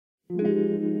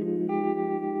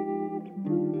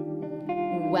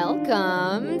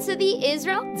Welcome to the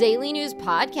Israel Daily News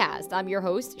Podcast. I'm your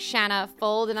host, Shanna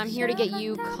Fold, and I'm here to get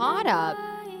you caught up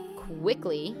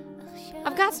quickly.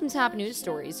 I've got some top news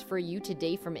stories for you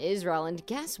today from Israel, and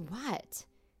guess what?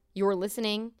 You're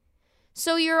listening,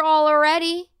 so you're all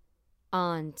already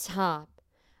on top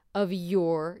of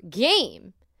your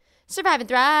game. Survive and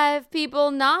thrive,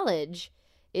 people. Knowledge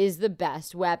is the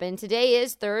best weapon. Today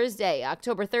is Thursday,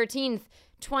 October 13th,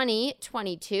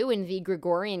 2022 in the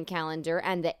Gregorian calendar,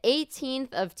 and the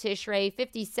 18th of Tishrei,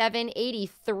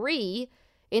 5783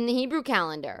 in the Hebrew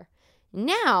calendar.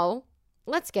 Now,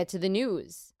 let's get to the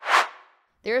news.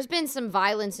 There's been some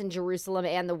violence in Jerusalem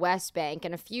and the West Bank,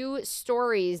 and a few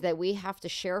stories that we have to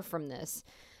share from this.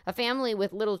 A family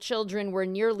with little children were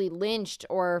nearly lynched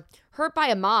or hurt by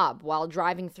a mob while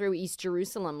driving through East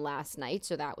Jerusalem last night,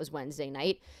 so that was Wednesday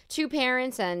night. 2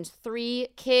 parents and 3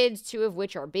 kids, 2 of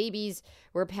which are babies,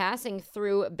 were passing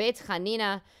through Beit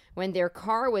Hanina when their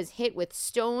car was hit with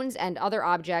stones and other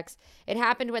objects. It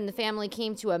happened when the family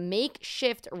came to a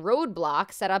makeshift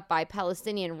roadblock set up by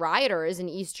Palestinian rioters in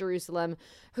East Jerusalem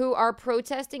who are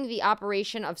protesting the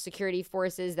operation of security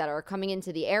forces that are coming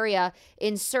into the area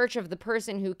in search of the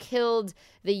person who killed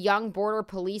the young border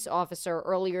police officer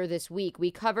earlier this week.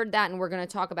 We covered that and we're going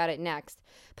to talk about it next.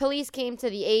 Police came to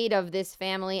the aid of this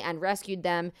family and rescued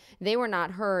them. They were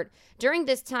not hurt. During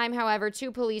this time, however,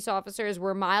 2 police officers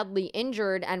were mildly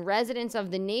injured, and residents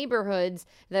of the neighborhoods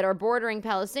that are bordering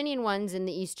Palestinian ones in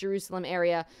the East Jerusalem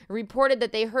area reported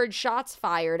that they heard shots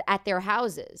fired at their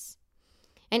houses.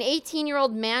 An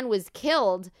 18-year-old man was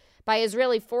killed by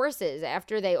Israeli forces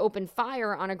after they opened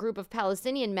fire on a group of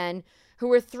Palestinian men who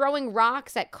were throwing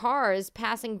rocks at cars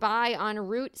passing by on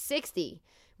Route 60,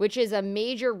 which is a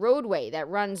major roadway that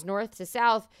runs north to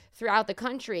south throughout the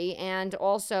country and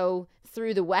also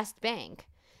through the West Bank.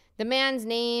 The man's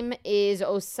name is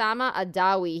Osama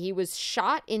Adawi. He was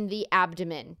shot in the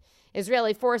abdomen.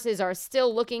 Israeli forces are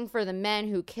still looking for the men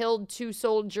who killed 2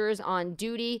 soldiers on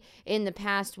duty in the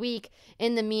past week.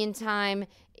 In the meantime,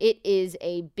 it is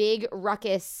a big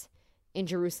ruckus in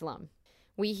Jerusalem.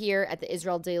 We here at the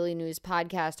Israel Daily News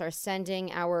Podcast are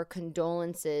sending our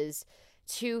condolences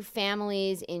to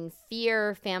families in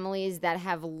fear, families that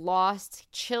have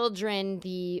lost children.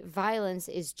 The violence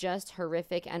is just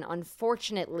horrific and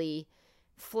unfortunately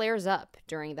flares up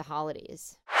during the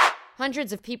holidays.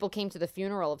 Hundreds of people came to the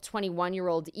funeral of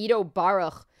 21-year-old Ido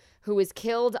Baruch, who was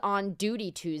killed on duty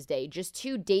Tuesday, just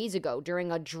 2 days ago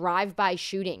during a drive-by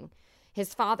shooting.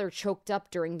 His father choked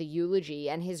up during the eulogy,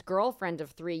 and his girlfriend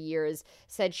of 3 years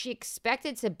said she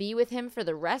expected to be with him for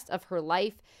the rest of her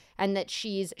life and that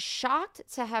she's shocked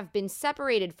to have been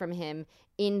separated from him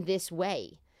in this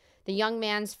way. The young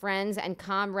man's friends and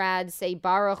comrades say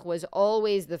Baruch was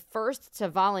always the first to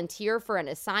volunteer for an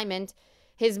assignment.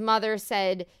 His mother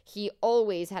said he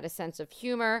always had a sense of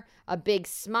humor, a big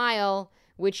smile,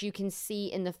 which you can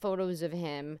see in the photos of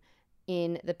him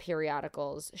in the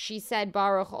periodicals. She said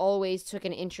Baruch always took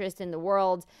an interest in the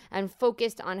world and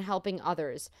focused on helping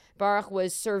others. Baruch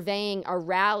was surveying a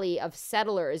rally of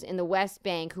settlers in the West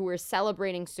Bank who were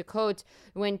celebrating Sukkot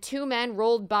when 2 men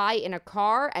rolled by in a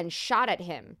car and shot at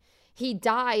him. He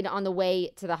died on the way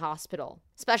to the hospital.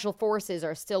 Special forces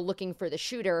are still looking for the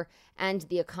shooter and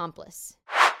the accomplice.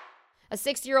 A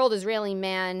 6-year-old Israeli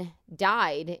man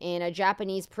died in a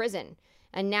Japanese prison,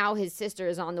 and now his sister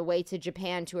is on the way to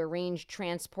Japan to arrange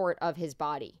transport of his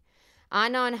body.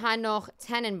 Anon Hanoch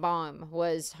Tenenbaum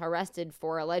was arrested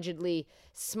for allegedly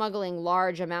smuggling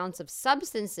large amounts of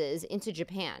substances into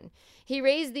Japan. He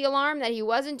raised the alarm that he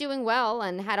wasn't doing well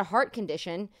and had a heart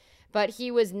condition, but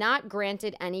he was not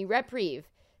granted any reprieve.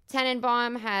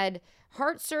 Tenenbaum had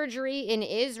heart surgery in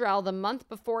Israel the month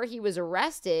before he was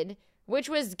arrested, which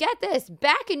was, get this,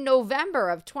 back in November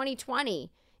of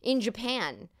 2020 in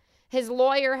Japan. His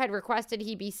lawyer had requested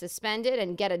he be suspended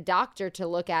and get a doctor to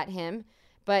look at him,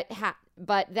 but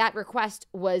that request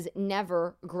was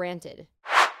never granted.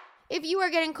 If you are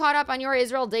getting caught up on your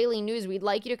Israel Daily News, we'd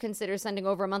like you to consider sending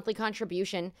over a monthly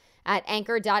contribution at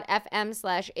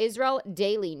anchor.fm/Israel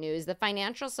Daily News. The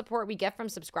financial support we get from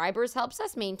subscribers helps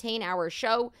us maintain our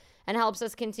show and helps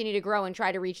us continue to grow and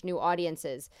try to reach new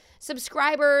audiences.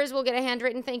 Subscribers will get a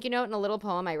handwritten thank you note and a little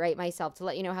poem I write myself to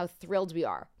let you know how thrilled we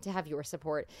are to have your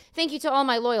support. Thank you to all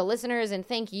my loyal listeners, and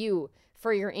thank you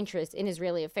for your interest in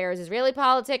Israeli affairs, Israeli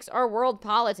politics, or world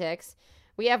politics.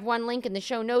 We have one link in the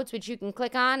show notes, which you can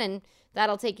click on, and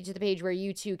that'll take you to the page where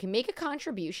you too can make a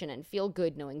contribution and feel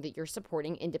good knowing that you're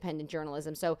supporting independent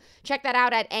journalism. So check that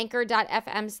out at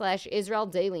anchor.fm/Israel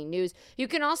Daily News. You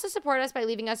can also support us by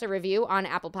leaving us a review on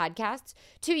Apple Podcasts.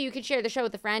 2, you can share the show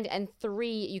with a friend. And 3,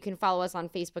 you can follow us on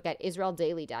Facebook at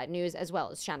IsraelDaily.news as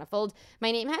well as Shanna Fold.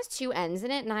 My name has 2 N's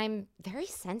in it, and I'm very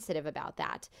sensitive about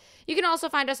that. You can also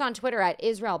find us on Twitter at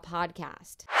Israel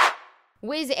Podcast.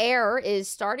 Wizz Air is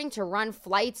starting to run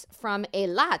flights from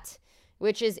Eilat,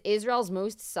 which is Israel's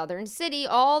most southern city,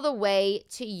 all the way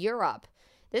to Europe.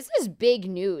 This is big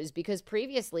news because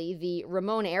previously the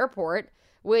Ramon Airport,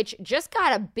 which just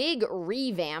got a big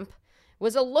revamp,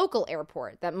 was a local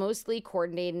airport that mostly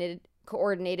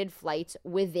coordinated flights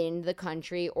within the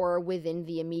country or within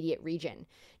the immediate region.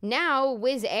 Now,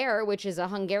 Wizz Air, which is a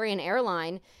Hungarian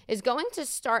airline, is going to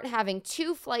start having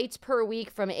 2 flights per week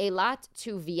from Eilat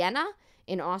to Vienna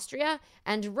in Austria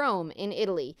and Rome in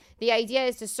Italy. The idea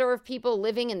is to serve people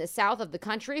living in the south of the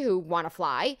country who want to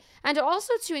fly, and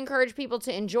also to encourage people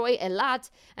to enjoy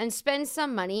Eilat and spend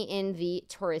some money in the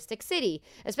touristic city,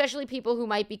 especially people who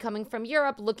might be coming from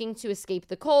Europe looking to escape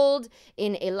the cold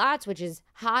in Eilat, which is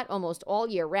hot almost all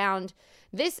year round.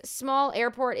 This small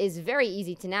airport is very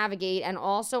easy to navigate and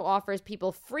also offers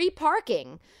people free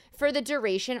parking for the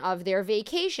duration of their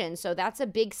vacation. So that's a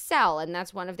big sell, and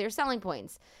that's one of their selling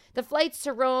points. The flights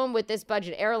to Rome with this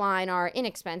budget airline are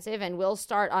inexpensive and will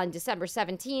start on December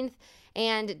 17th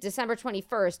and December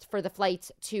 21st for the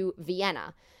flights to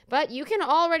Vienna. But you can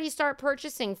already start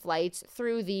purchasing flights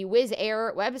through the Wizz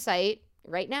Air website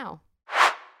right now.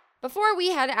 Before we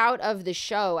head out of the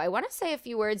show, I want to say a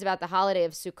few words about the holiday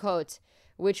of Sukkot,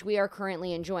 which we are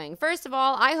currently enjoying. First of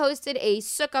all, I hosted a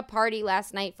Sukkah party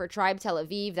last night for Tribe Tel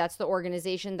Aviv. That's the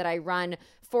organization that I run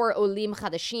for Olim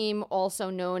Chadashim, also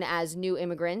known as new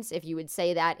immigrants, if you would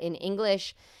say that in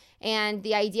English. And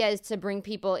the idea is to bring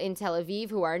people in Tel Aviv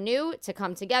who are new to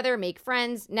come together, make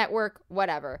friends, network,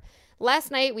 whatever.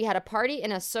 Last night, we had a party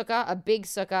in a sukkah, a big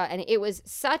sukkah, and it was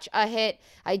such a hit.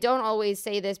 I don't always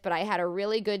say this, but I had a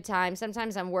really good time.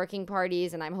 Sometimes I'm working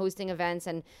parties and I'm hosting events,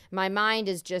 and my mind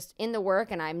is just in the work,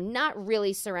 and I'm not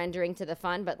really surrendering to the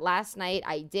fun. But last night,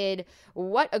 I did.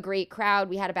 What a great crowd.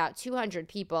 We had about 200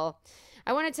 people.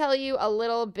 I want to tell you a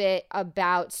little bit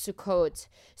about Sukkot.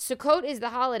 Sukkot is the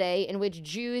holiday in which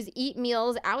Jews eat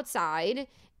meals outside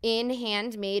in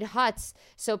handmade huts.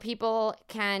 So people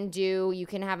you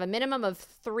can have a minimum of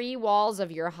 3 walls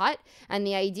of your hut. And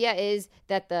the idea is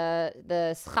that the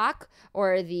schak,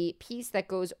 or the piece that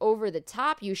goes over the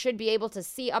top, you should be able to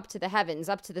see up to the heavens,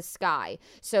 up to the sky.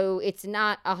 So it's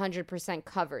not 100%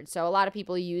 covered. So a lot of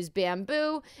people use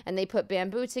bamboo and they put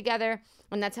bamboo together,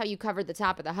 and that's how you cover the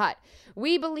top of the hut.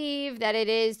 We believe that it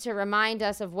is to remind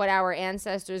us of what our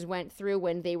ancestors went through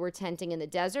when they were tenting in the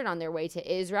desert on their way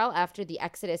to Israel after the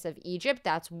Exodus of Egypt.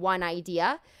 That's one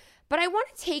idea. But I want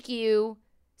to take you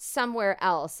somewhere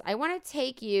else. I want to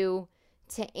take you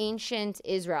to ancient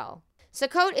Israel.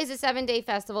 Sukkot is a 7-day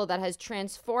festival that has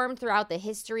transformed throughout the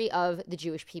history of the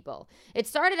Jewish people. It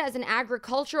started as an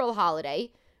agricultural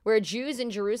holiday where Jews in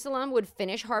Jerusalem would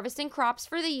finish harvesting crops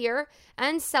for the year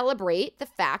and celebrate the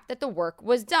fact that the work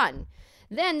was done.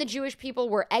 Then the Jewish people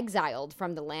were exiled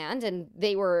from the land, and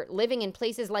they were living in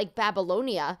places like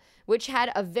Babylonia, which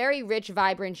had a very rich,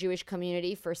 vibrant Jewish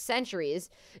community for centuries.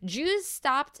 Jews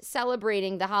stopped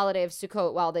celebrating the holiday of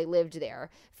Sukkot while they lived there,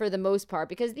 for the most part,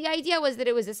 because the idea was that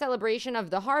it was a celebration of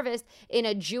the harvest in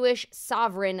a Jewish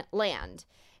sovereign land.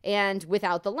 And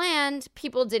without the land,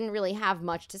 people didn't really have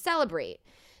much to celebrate.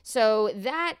 So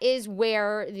that is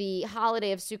where the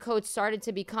holiday of Sukkot started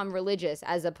to become religious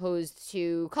as opposed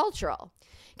to cultural.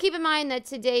 Keep in mind that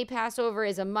today Passover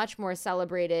is a much more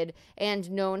celebrated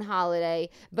and known holiday,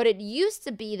 but it used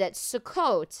to be that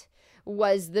Sukkot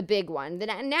was the big one.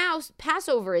 Now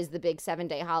Passover is the big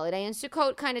 7-day holiday, and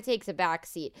Sukkot kind of takes a back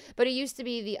seat, but it used to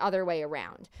be the other way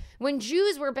around. When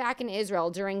Jews were back in Israel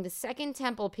during the Second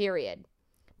Temple period,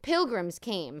 pilgrims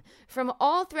came from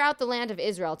all throughout the land of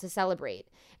Israel to celebrate.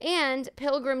 And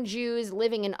pilgrim Jews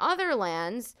living in other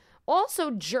lands also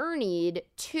journeyed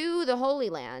to the Holy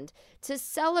Land to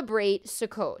celebrate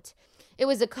Sukkot. It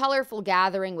was a colorful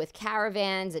gathering with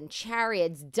caravans and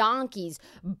chariots, donkeys,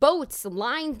 boats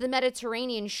lined the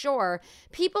Mediterranean shore.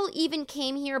 People even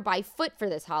came here by foot for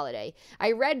this holiday.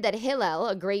 I read that Hillel,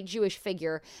 a great Jewish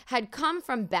figure, had come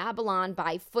from Babylon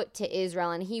by foot to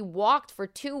Israel, and he walked for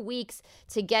 2 weeks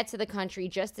to get to the country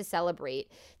just to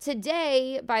celebrate.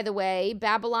 Today, by the way,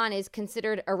 Babylon is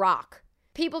considered Iraq.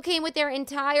 People came with their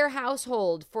entire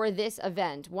household for this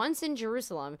event. Once in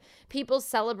Jerusalem, people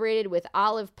celebrated with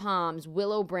olive palms,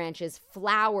 willow branches,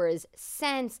 flowers,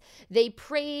 scents. They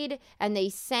prayed and they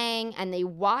sang and they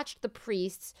watched the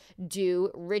priests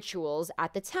do rituals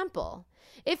at the temple.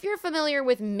 If you're familiar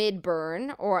with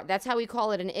Midburn, or that's how we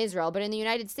call it in Israel, but in the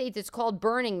United States it's called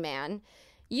Burning Man,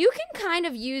 you can kind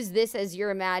of use this as your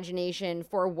imagination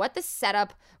for what the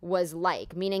setup was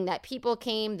like, meaning that people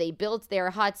came, they built their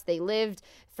huts, they lived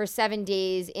for 7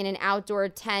 days in an outdoor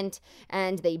tent,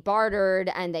 and they bartered,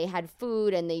 and they had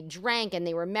food, and they drank, and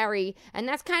they were merry, and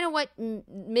that's kind of what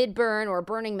Midburn or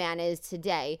Burning Man is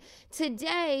today.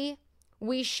 Today,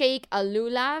 we shake a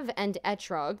lulav and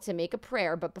etrog to make a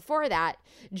prayer, but before that,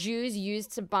 Jews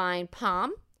used to bind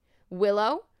palm,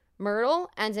 willow, myrtle,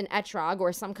 and an etrog,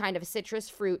 or some kind of citrus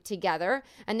fruit, together,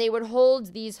 and they would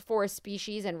hold these 4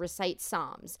 species and recite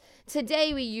psalms.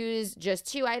 Today, we use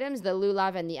just 2 items, the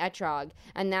lulav and the etrog,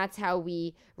 and that's how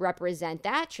we represent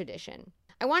that tradition.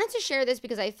 I wanted to share this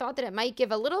because I thought that it might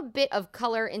give a little bit of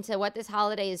color into what this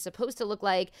holiday is supposed to look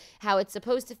like, how it's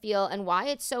supposed to feel, and why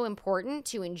it's so important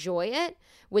to enjoy it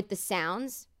with the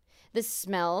sounds, the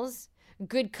smells,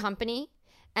 good company,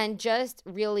 and just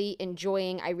really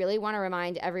enjoying. I really want to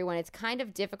remind everyone it's kind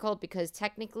of difficult because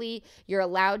technically you're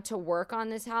allowed to work on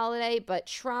this holiday, but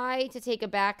try to take a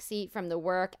back seat from the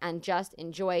work and just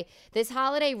enjoy. This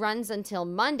holiday runs until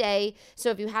Monday, so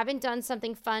if you haven't done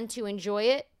something fun to enjoy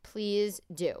it, please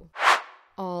do.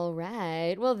 All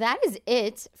right. Well, that is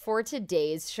it for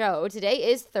today's show. Today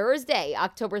is Thursday,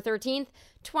 October 13th,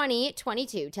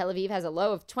 2022. Tel Aviv has a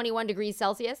low of 21 degrees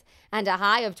Celsius and a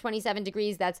high of 27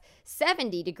 degrees. That's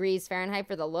 70 degrees Fahrenheit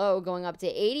for the low, going up to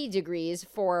 80 degrees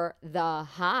for the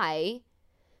high.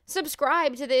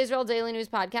 Subscribe to the Israel Daily News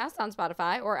Podcast on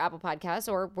Spotify or Apple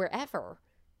Podcasts or wherever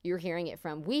you're hearing it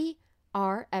from. We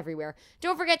are everywhere.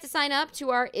 Don't forget to sign up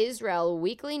to our Israel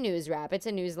Weekly News Wrap. It's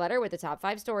a newsletter with the top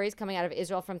 5 stories coming out of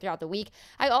Israel from throughout the week.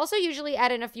 I also usually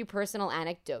add in a few personal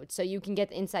anecdotes so you can get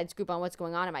the inside scoop on what's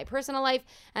going on in my personal life,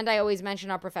 and I always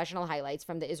mention our professional highlights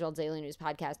from the Israel Daily News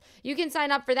Podcast. You can sign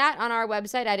up for that on our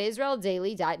website at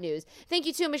israeldaily.news. Thank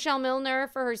you to Michelle Milner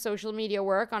for her social media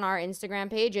work on our Instagram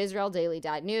page,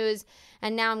 israeldaily.news.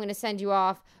 And now I'm going to send you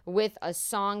off with a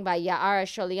song by Ya'ara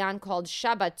Sholian called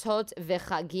Shabbatot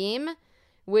V'Chagim,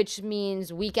 which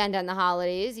means weekend and the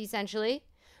holidays, essentially.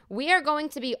 We are going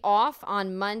to be off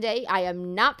on Monday. I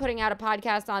am not putting out a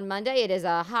podcast on Monday. It is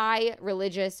a high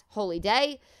religious holy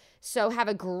day. So have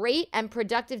a great and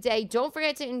productive day. Don't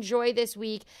forget to enjoy this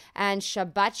week. And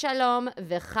Shabbat Shalom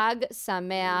V'Chag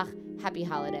Sameach. Happy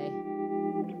holiday.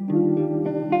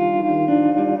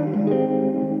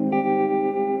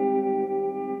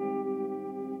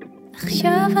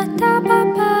 עכשיו אתה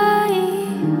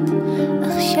בבית,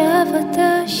 עכשיו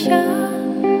אתה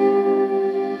שם,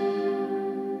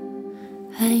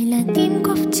 הילדים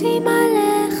קופצים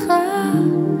עליך,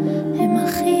 הם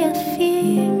הכי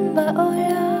יפים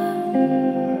בעולם,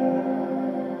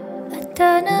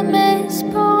 אתה נמס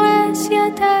פורס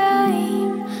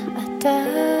ידיים, אתה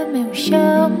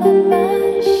מאושר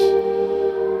ממש,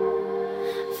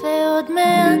 ועוד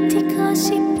מעט תקרא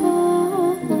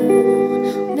סיפור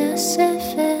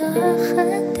מהספר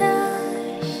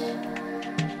החדש.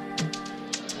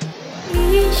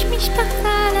 איש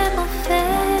משפחה למופת,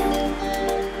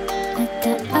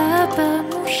 אתה אבא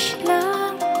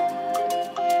מושלם,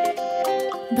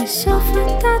 בסוף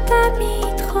אתה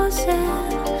תמיד חוזר,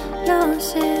 לא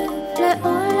עוזב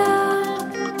לעולם.